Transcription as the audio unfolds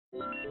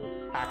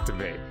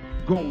Activate.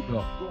 Gold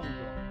up.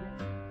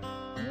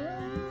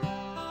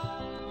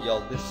 Yo,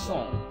 this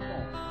song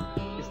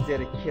is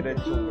dedicated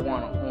to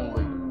one and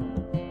only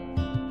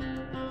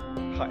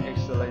Her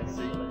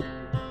Excellency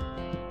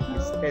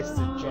Mrs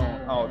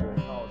Esther Audu,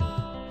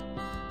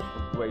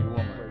 a great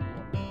woman.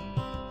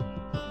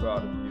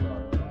 Proud of you.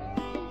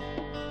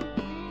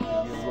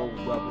 Your little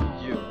brother,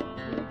 you.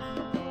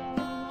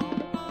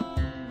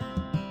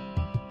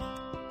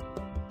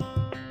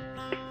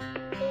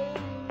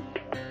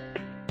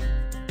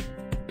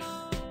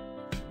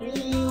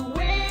 We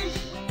wish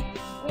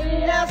we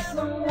had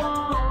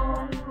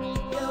someone we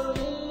can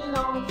lean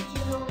on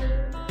to.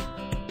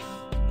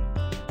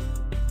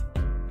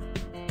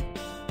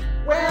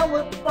 Where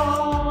we're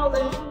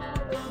falling,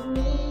 we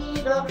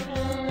need a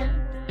hand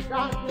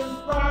that can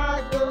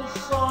find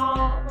us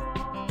all.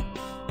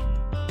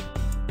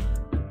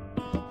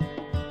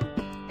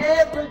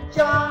 Every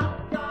job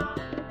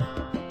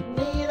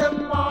need a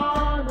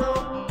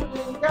model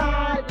to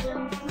guide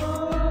them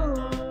through.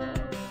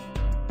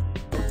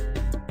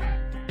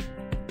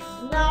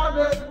 Now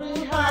that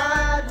we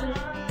have it,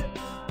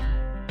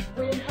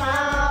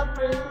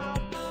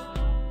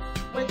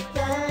 we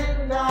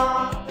thank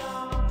God.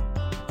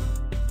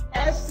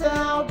 Esther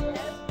Audu,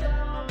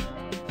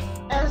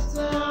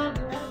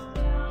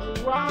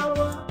 you are our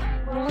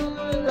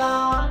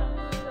Lord.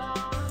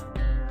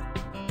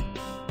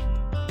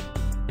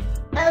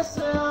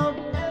 Esther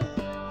Audu,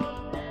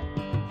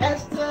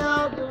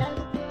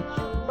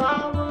 you are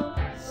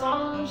our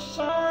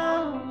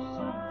sunshine.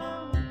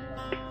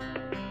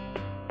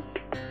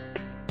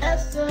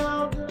 Esther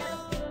Audu,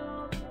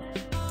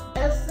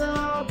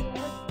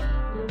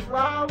 you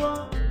are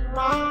our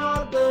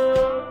mother.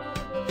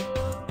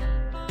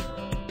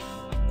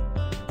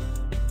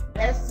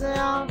 Esther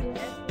Audu,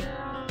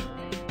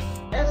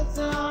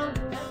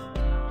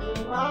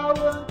 you are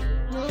our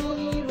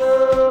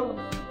hero.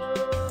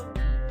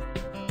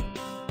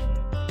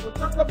 We'll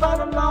talk about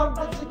the love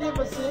that you give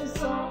us in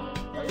song.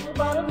 Talk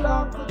about the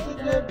love that you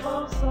give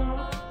us song.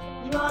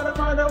 You are the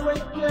mother we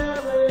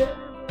carry,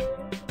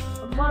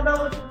 a mother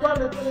with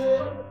quality,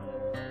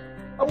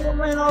 a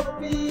woman of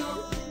peace,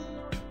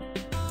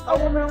 a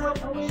woman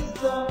with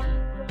wisdom.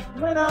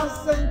 When I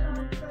say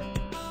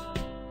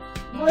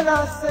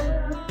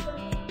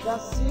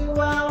that you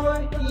are our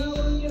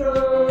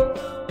hero.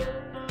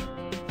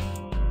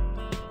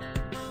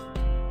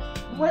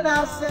 When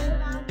I say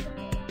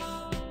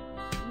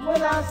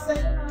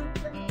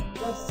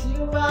that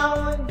you are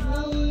our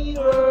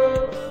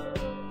hero.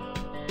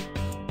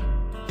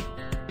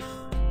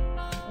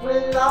 We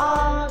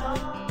love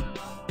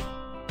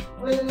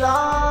you,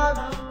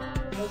 that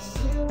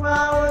you are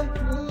our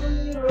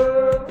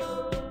hero.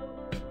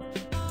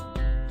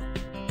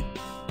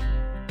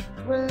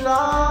 We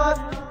love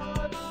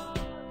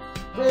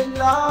you,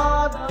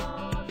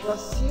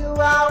 cause you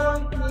are our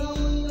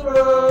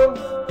hero.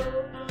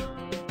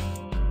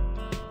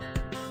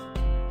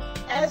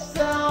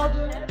 Esther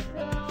Audu,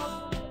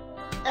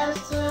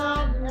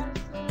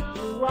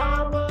 you are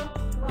our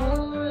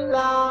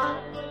Lord.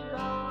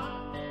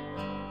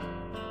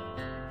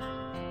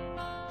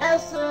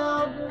 Esther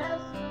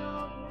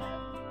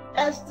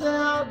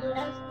Audu,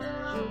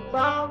 you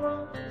are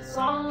our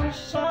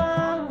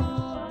sunshine.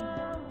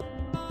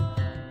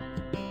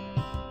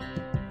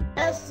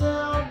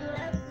 Esther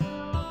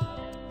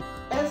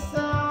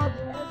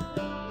Audu,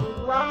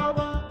 you are our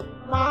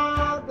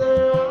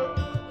mother.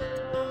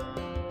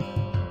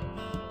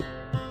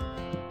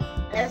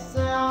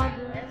 Esther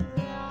Audu,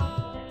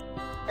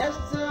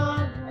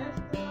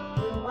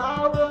 you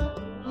are our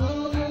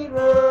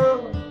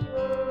hero.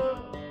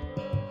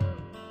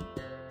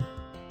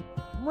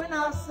 When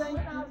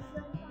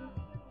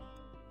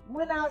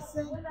I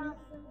sing you,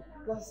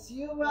 cause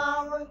you are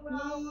our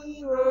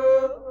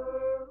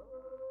hero.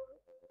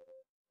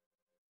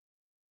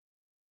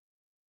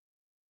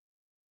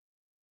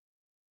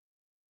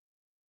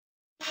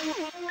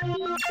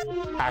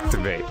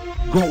 Activate.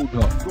 Gold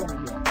up.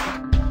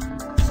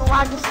 So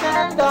I can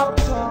stand up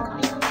tall,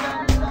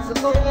 so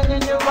looking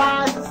in your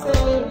eyes and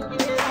say,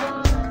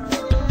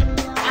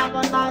 I'm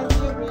a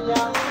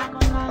Nigerian,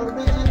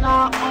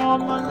 original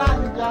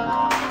Omalanja.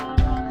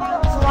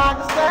 So I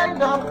can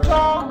stand up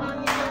tall,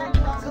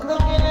 so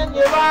looking in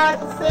your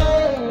eyes and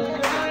say,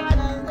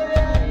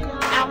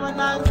 I'm a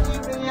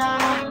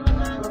Nigerian,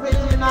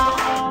 original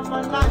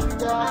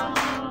Omalanja.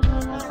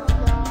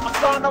 I'm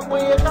gonna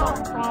win on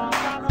from,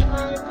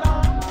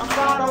 I'm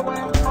gonna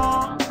win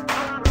from.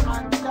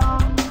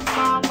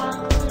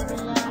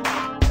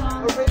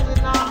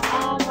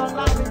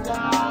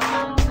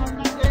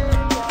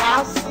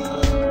 I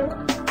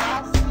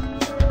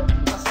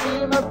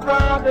see my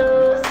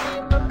brother, I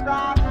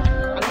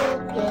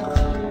look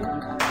at you.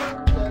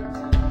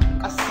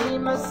 I see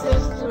my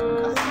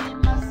sisters,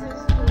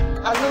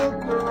 I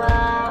look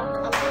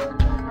around.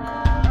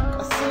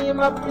 I see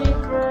my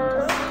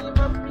people,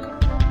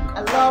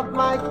 I love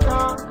my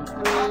country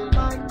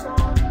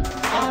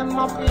and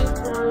my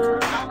people.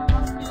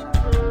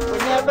 We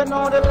never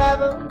know the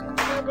level,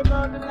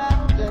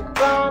 they're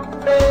gone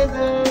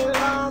crazy.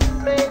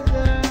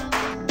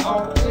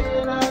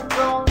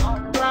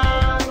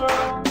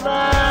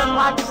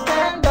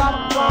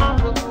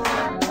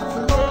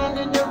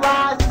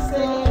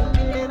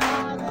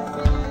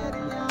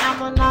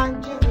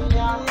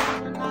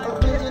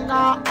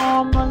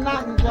 I'm a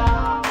ninja.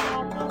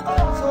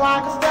 So I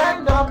can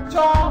stand up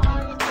tall.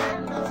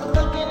 So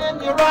looking in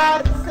your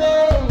eyes and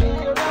say,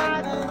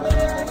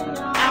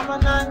 I'm a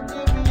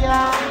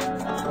Nigerian.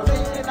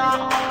 Original,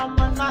 I'm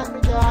a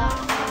ninja.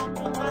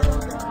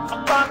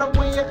 I'm proud of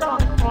where you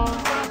come from.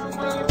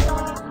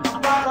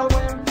 I'm proud of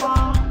where you're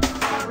from.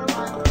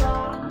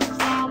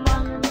 I'm a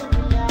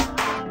Nigerian.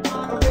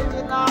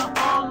 Original,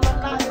 I'm a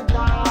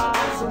ninja.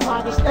 So I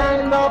can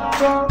stand up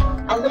tall.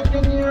 I look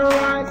in your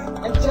eyes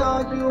and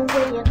tell you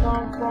where you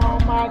come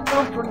from. I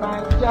come from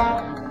Nigeria.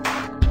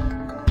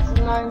 So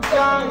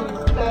Nigeria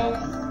is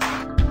best.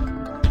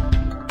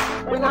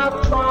 When I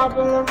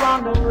travel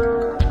around the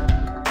world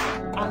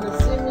and they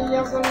see me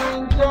as a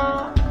ninja,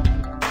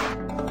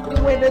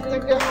 the way they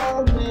think they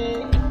hold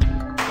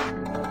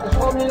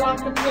me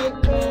like a big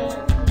man.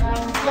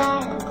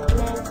 Nigeria is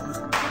blessed.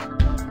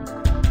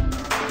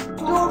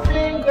 2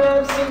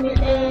 fingers in the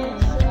air.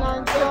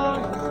 Nigeria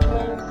is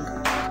blessed.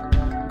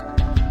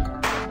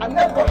 I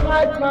never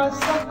hide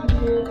myself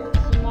here,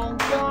 so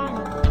Nigeria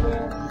is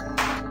blessed.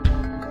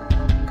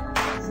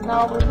 So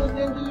now we look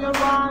into your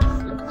eyes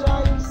and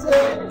try to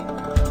say,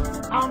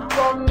 I'm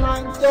from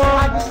Nigeria.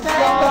 I can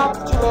stand up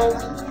to.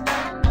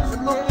 So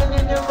looking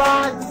in your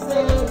eyes and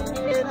say,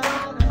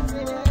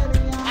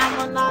 I'm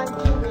a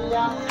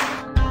Nigerian.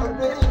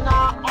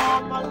 Original,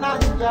 I'm a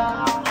ninja.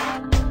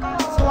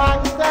 So I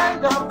can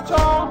stand up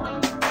tall.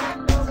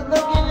 So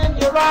looking in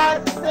your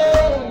eyes and say,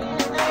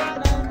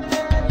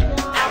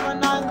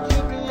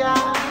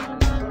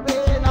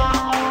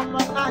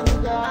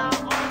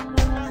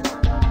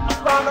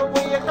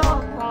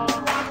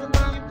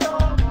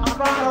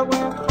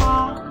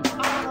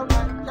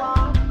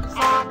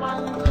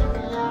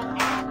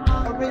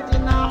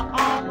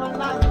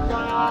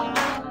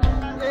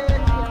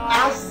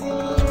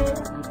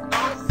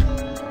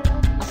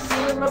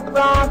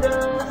 brother,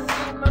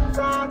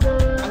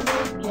 I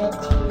look at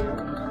you.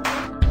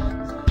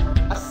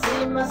 I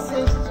see my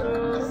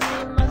sisters,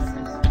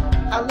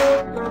 I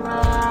look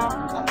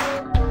around.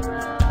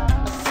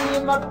 I see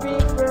my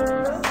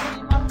people,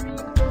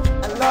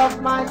 I love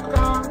my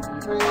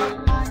country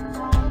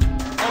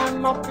and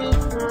my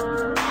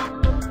people.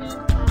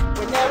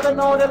 We never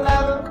know the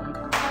level,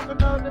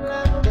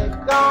 they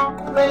gone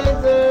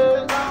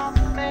places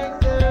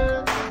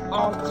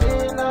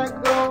until I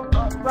go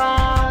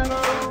around.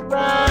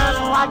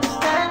 I can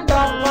stand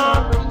up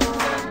for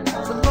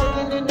so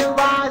looking in your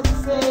eyes and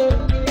say,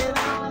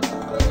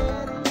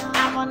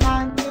 I'm a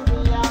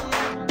Nigerian.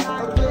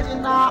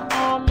 Original,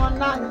 I'm a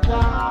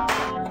ninja.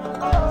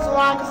 So I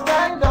can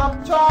stand up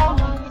tall.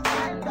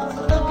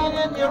 So looking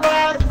in your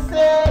eyes and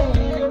say,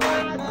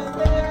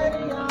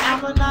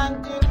 I'm a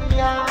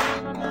Nigerian.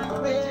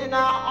 Original,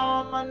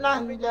 I'm a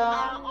ninja.